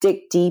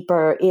dig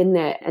deeper in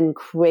it and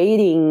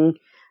creating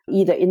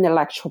either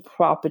intellectual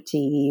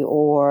property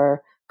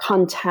or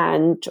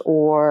content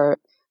or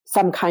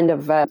some kind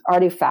of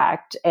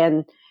artifact,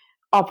 and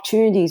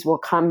opportunities will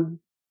come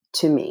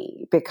to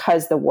me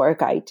because the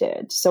work I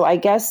did. So I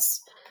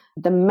guess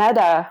the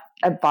meta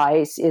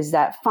advice is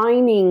that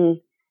finding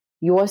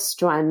your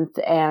strength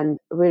and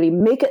really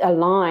make it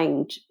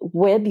aligned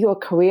with your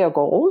career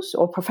goals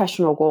or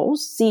professional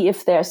goals. See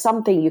if there's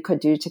something you could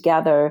do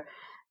together.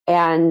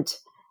 And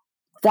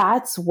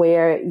that's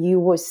where you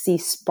will see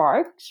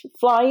sparks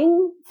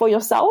flying for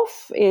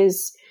yourself.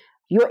 Is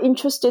you're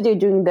interested in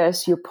doing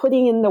this, you're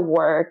putting in the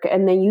work,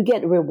 and then you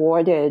get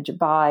rewarded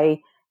by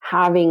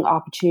having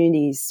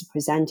opportunities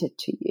presented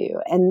to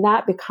you. And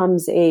that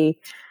becomes a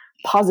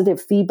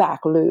positive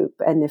feedback loop,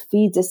 and it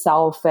feeds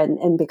itself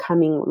and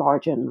becoming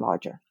larger and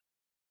larger.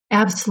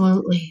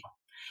 Absolutely.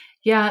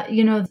 Yeah.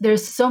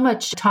 There's so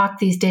much talk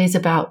these days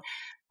about,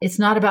 it's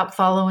not about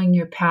following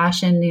your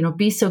passion,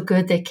 be so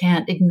good they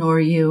can't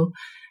ignore you.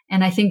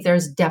 And I think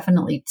there's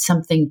definitely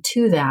something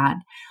to that.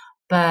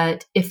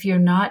 But if you're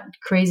not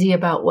crazy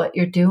about what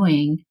you're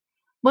doing,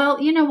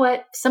 well, you know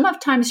what?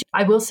 Sometimes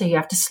I will say you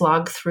have to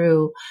slog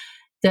through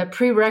the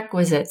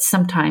prerequisites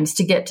sometimes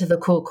to get to the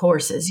cool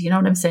courses. You know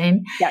what I'm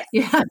saying? Yes.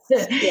 You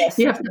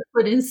have to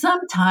put in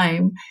some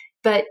time.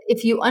 But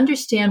if you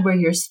understand where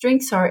your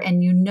strengths are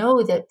and you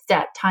know that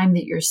that time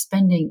that you're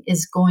spending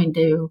is going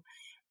to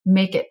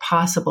make it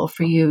possible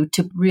for you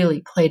to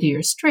really play to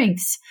your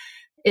strengths,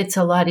 it's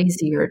a lot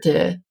easier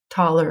to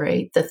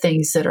tolerate the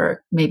things that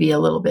are maybe a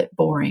little bit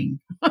boring.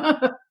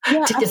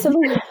 Yeah,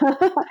 absolutely.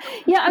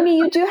 Yeah, I mean,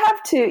 you do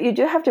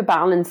have to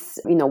balance,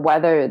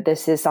 whether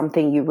this is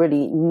something you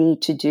really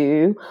need to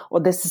do or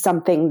this is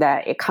something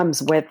that it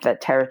comes with the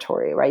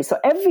territory, right? So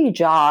every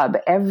job,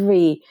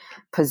 every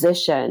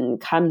position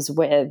comes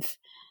with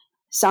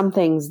some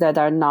things that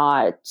are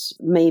not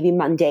maybe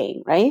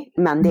mundane, right?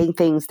 Mundane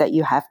things that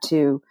you have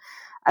to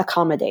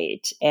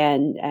accommodate,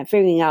 and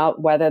figuring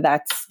out whether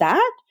that's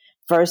that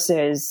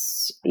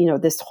versus,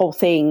 this whole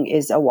thing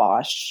is a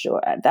wash, or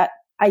that.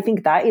 I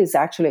think that is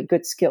actually a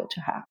good skill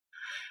to have.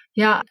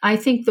 Yeah, I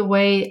think the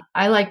way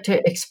I like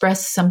to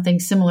express something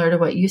similar to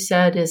what you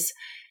said is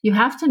you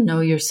have to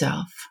know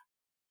yourself.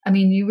 I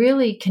mean, you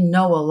really can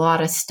know a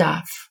lot of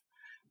stuff,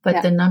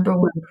 but the number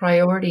one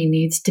priority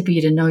needs to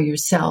be to know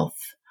yourself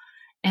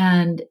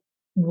and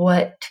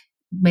what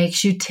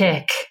makes you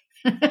tick.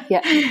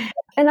 Yeah.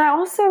 And I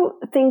also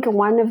think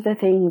one of the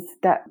things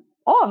that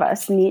all of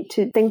us need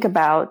to think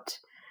about,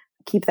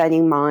 keep that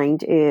in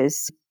mind,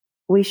 is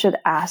we should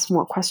ask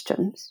more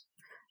questions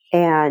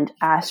and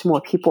ask more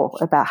people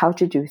about how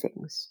to do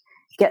things,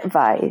 get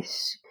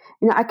advice.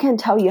 I can't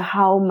tell you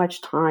how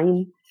much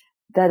time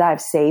that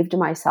I've saved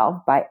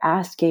myself by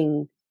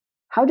asking,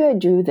 how do I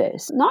do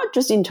this? Not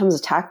just in terms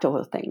of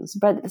tactical things,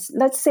 but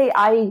let's say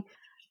I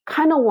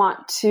kind of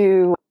want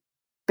to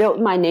build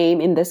my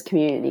name in this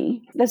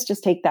community. Let's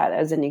just take that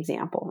as an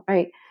example,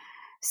 right?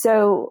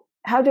 So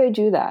how do I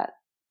do that?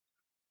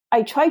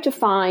 I try to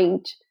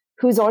find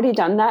who's already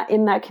done that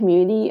in that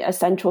community, a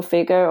central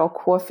figure or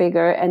core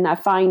figure, and I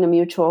find the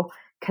mutual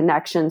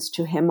connections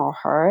to him or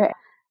her.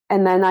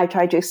 And then I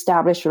try to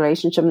establish a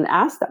relationship and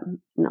ask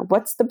them,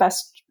 what's the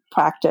best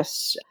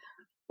practice?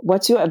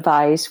 What's your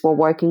advice for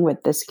working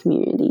with this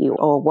community?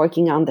 or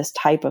working on this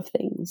type of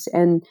things.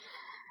 And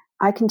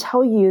I can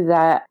tell you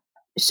that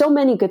so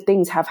many good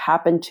things have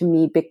happened to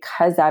me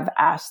because I've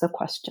asked the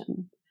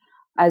question,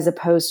 as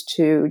opposed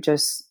to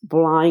just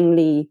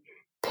blindly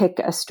pick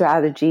a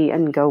strategy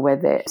and go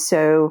with it.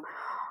 So,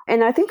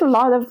 and I think a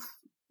lot of,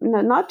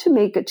 not to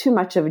make it too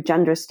much of a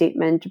gender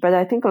statement, but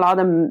I think a lot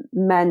of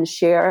men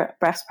share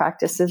best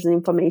practices and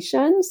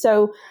information.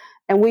 So,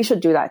 and we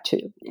should do that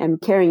too. And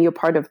Karen, you're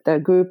part of the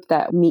group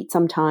that meet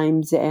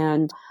sometimes.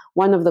 And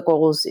one of the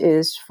goals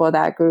is for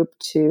that group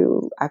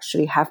to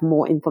actually have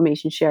more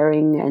information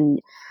sharing and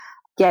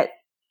get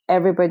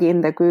everybody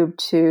in the group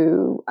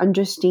to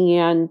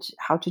understand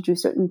how to do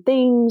certain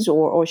things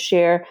or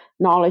share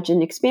knowledge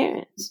and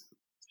experience.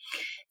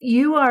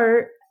 You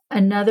are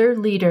another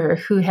leader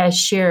who has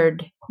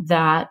shared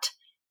that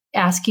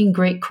asking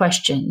great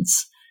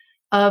questions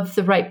of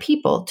the right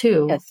people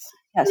too. Yes,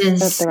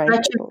 is the right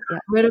such people. a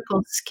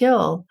critical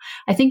skill.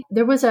 I think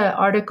there was an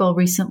article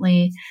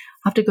recently,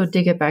 I'll have to go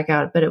dig it back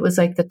out, but it was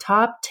like the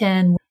top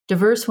 10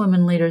 diverse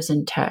women leaders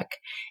in tech.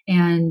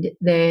 And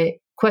the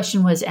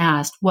question was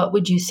asked, what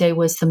would you say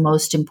was the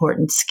most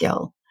important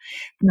skill?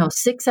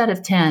 6 out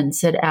of 10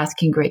 said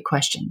asking great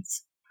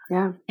questions.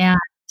 Yeah. And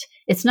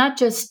it's not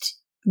just,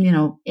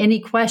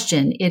 any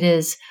question. It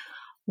is,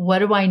 what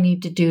do I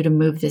need to do to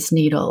move this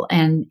needle?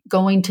 And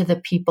going to the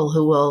people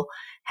who will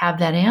have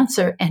that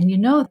answer. And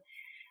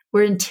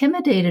we're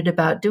intimidated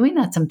about doing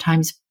that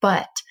sometimes,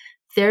 but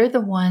they're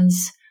the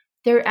ones,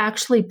 they're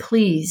actually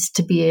pleased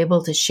to be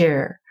able to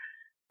share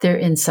their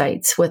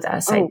insights with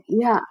us.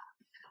 Yeah.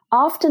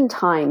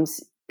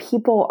 Oftentimes,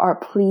 people are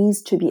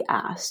pleased to be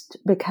asked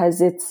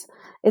because it's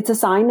a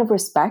sign of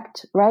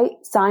respect, right?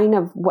 Sign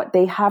of what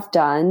they have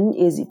done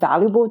is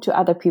valuable to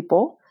other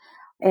people.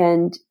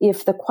 And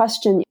if the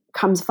question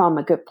comes from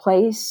a good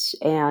place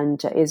and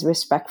is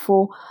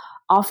respectful,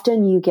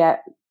 often you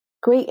get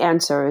great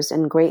answers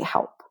and great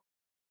help.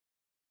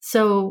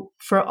 So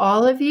for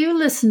all of you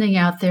listening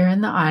out there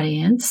in the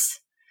audience,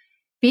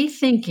 be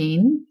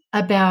thinking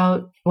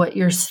about what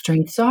your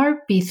strengths are.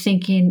 Be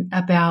thinking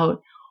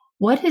about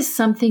what is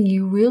something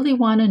you really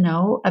want to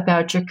know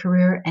about your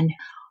career and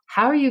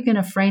how are you going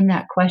to frame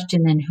that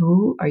question and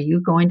who are you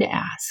going to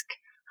ask?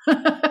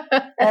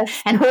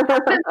 Yes. And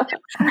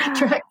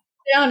track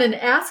down and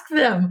ask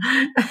them.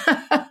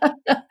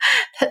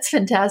 That's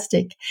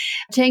fantastic.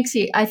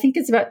 Changxi, I think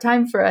it's about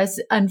time for us.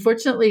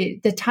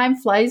 Unfortunately, the time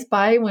flies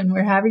by when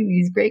we're having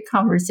these great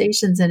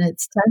conversations and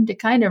it's time to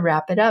kind of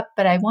wrap it up.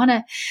 But I want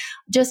to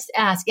just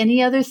ask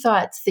any other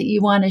thoughts that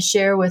you want to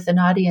share with an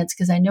audience,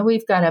 because I know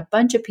we've got a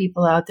bunch of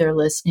people out there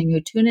listening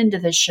who tune into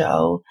the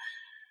show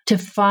to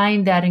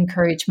find that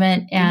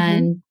encouragement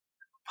and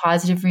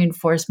positive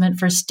reinforcement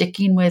for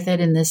sticking with it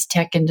in this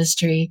tech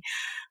industry.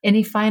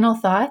 Any final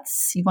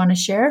thoughts you want to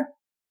share?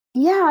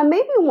 Yeah,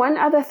 maybe one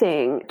other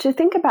thing to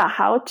think about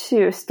how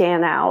to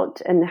stand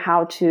out and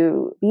how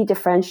to be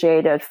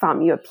differentiated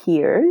from your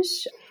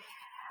peers.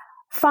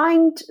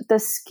 Find the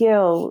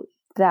skill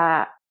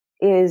that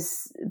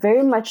is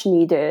very much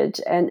needed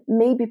and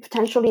maybe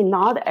potentially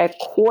not a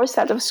core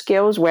set of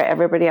skills where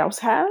everybody else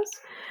has.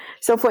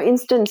 So for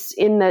instance,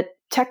 in the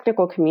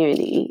technical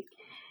community,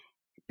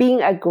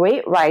 being a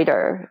great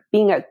writer,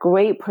 being a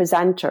great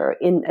presenter,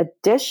 in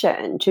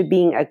addition to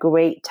being a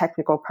great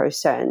technical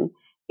person,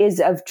 is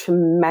of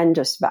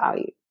tremendous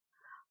value.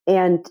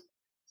 And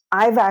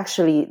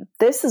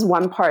this is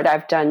one part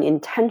I've done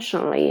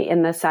intentionally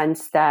in the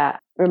sense that,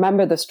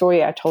 remember the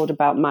story I told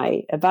about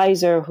my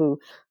advisor who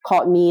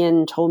called me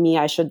and told me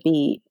I should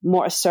be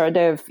more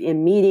assertive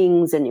in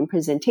meetings and in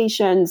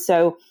presentations.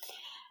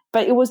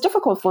 But it was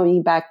difficult for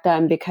me back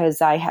then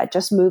because I had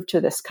just moved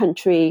to this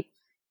country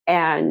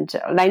and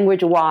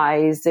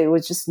language-wise, it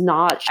was just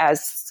not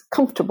as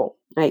comfortable,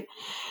 right?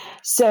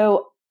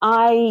 So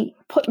I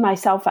put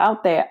myself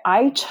out there.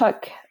 I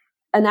took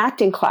an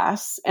acting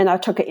class and I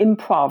took an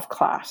improv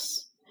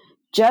class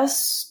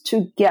just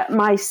to get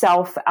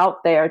myself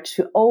out there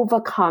to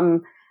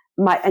overcome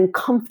my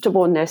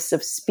uncomfortableness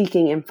of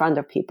speaking in front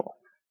of people.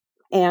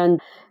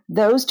 And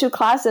those 2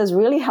 classes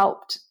really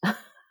helped.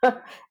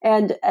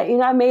 And,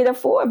 I made a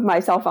fool of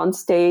myself on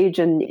stage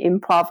and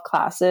improv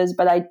classes,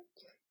 but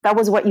that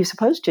was what you're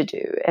supposed to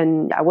do.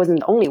 And I wasn't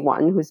the only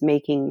one who's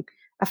making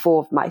a fool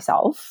of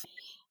myself.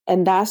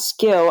 And that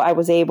skill, I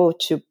was able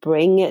to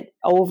bring it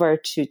over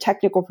to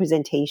technical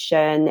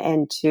presentation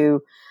and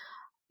to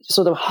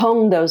sort of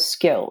hone those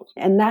skills.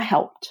 And that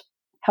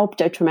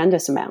helped a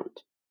tremendous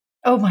amount.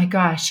 Oh my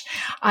gosh.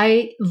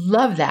 I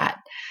love that.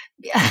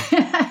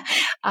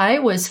 I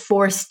was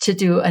forced to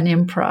do an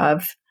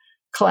improv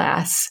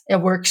class, a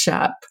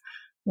workshop.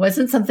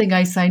 Wasn't something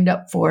I signed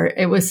up for.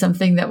 It was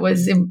something that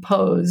was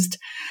imposed.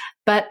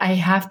 But I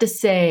have to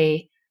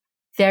say,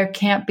 there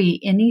can't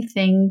be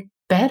anything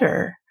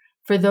better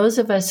for those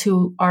of us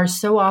who are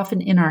so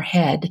often in our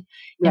head,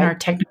 in our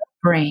technical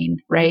brain,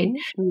 right?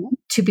 Mm-hmm.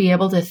 To be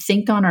able to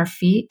think on our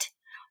feet,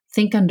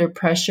 think under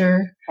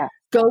pressure,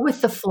 go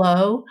with the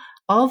flow,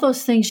 all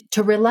those things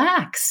to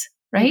relax,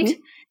 right?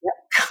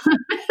 Mm-hmm. Yep.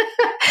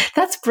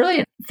 That's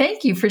brilliant.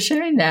 Thank you for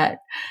sharing that.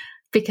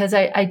 Because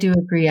I do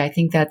agree. I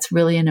think that's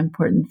really an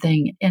important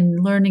thing in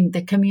learning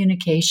the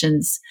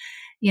communications.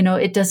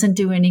 It doesn't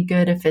do any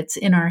good if it's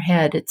in our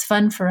head. It's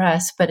fun for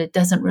us, but it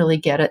doesn't really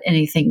get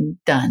anything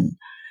done.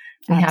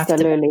 We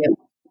Absolutely. have to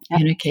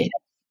communicate.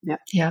 Yep.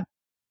 Yeah.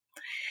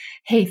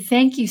 Hey,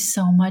 thank you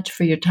so much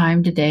for your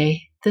time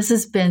today. This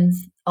has been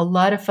a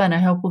lot of fun. I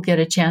hope we'll get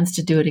a chance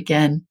to do it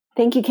again.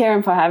 Thank you,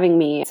 Karen, for having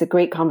me. It's a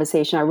great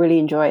conversation. I really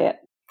enjoy it.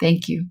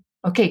 Thank you.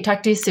 Okay,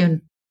 talk to you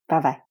soon.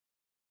 Bye-bye.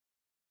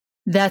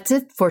 That's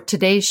it for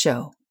today's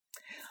show.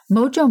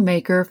 Mojo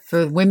Maker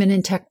for Women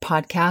in Tech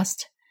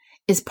podcast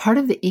is part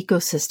of the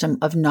ecosystem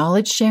of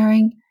knowledge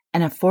sharing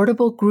and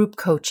affordable group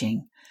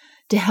coaching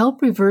to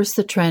help reverse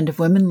the trend of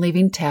women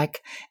leaving tech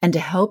and to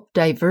help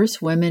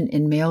diverse women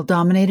in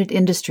male-dominated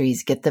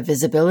industries get the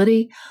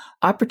visibility,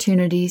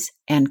 opportunities,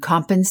 and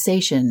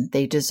compensation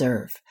they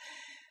deserve.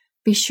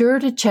 Be sure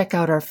to check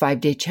out our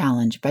 5-day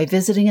challenge by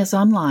visiting us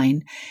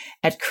online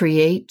at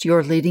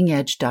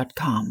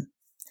createyourleadingedge.com.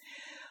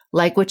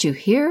 Like what you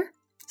hear?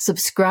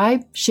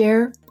 Subscribe,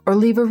 share, or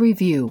leave a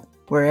review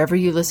wherever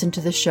you listen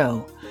to the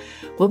show.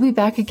 We'll be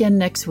back again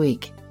next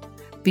week.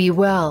 Be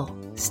well,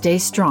 stay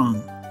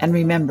strong, and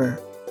remember,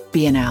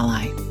 be an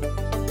ally.